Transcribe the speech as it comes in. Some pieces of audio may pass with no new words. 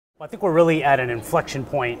I think we're really at an inflection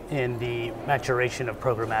point in the maturation of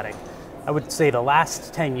programmatic. I would say the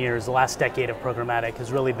last 10 years, the last decade of programmatic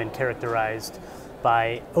has really been characterized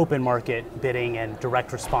by open market bidding and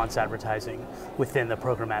direct response advertising within the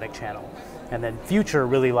programmatic channel. And then future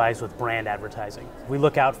really lies with brand advertising. If we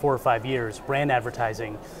look out 4 or 5 years, brand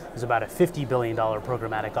advertising is about a $50 billion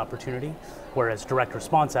programmatic opportunity, whereas direct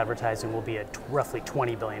response advertising will be a roughly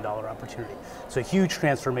 $20 billion opportunity. So a huge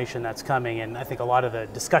transformation that's coming, and I think a lot of the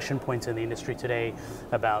discussion points in the industry today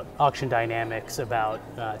about auction dynamics, about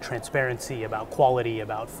transparency, about quality,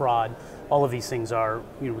 about fraud, all of these things are,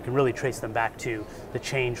 we can really trace them back to the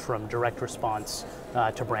change from direct response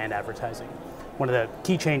to brand advertising. One of the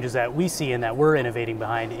key changes that we see and that we're innovating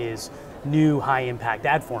behind is new high-impact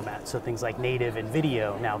ad formats, so things like native and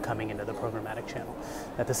video now coming into the programmatic channel.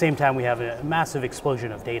 At the same time, we have a massive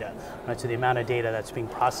explosion of data, right? So the amount of data that's being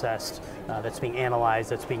processed, that's being analyzed,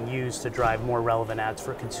 that's being used to drive more relevant ads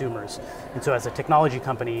for consumers. And so as a technology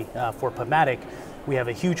company for Programmatic, we have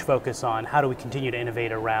a huge focus on how do we continue to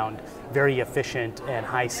innovate around very efficient and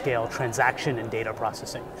high-scale transaction and data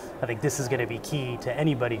processing. I think this is going to be key to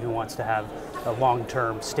anybody who wants to have a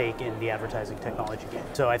long-term stake in the advertising technology game.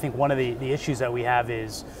 So I think one of the issues that we have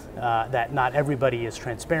is that not everybody is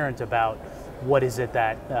transparent about what is it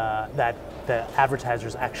that the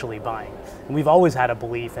advertiser's actually buying. And we've always had a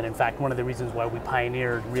belief, and in fact one of the reasons why we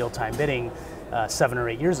pioneered real-time bidding 7 or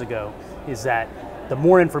 8 years ago is that the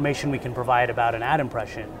more information we can provide about an ad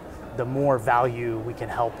impression, the more value we can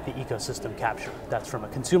help the ecosystem capture. That's from a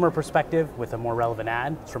consumer perspective with a more relevant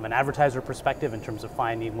ad, it's from an advertiser perspective in terms of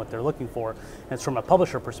finding what they're looking for, and it's from a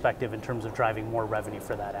publisher perspective in terms of driving more revenue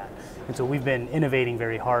for that ad. And so we've been innovating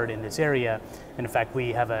very hard in this area, and in fact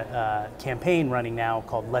we have a campaign running now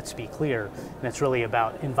called Let's Be Clear, and it's really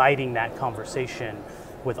about inviting that conversation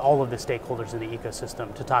with all of the stakeholders in the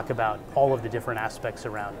ecosystem to talk about all of the different aspects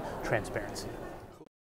around transparency.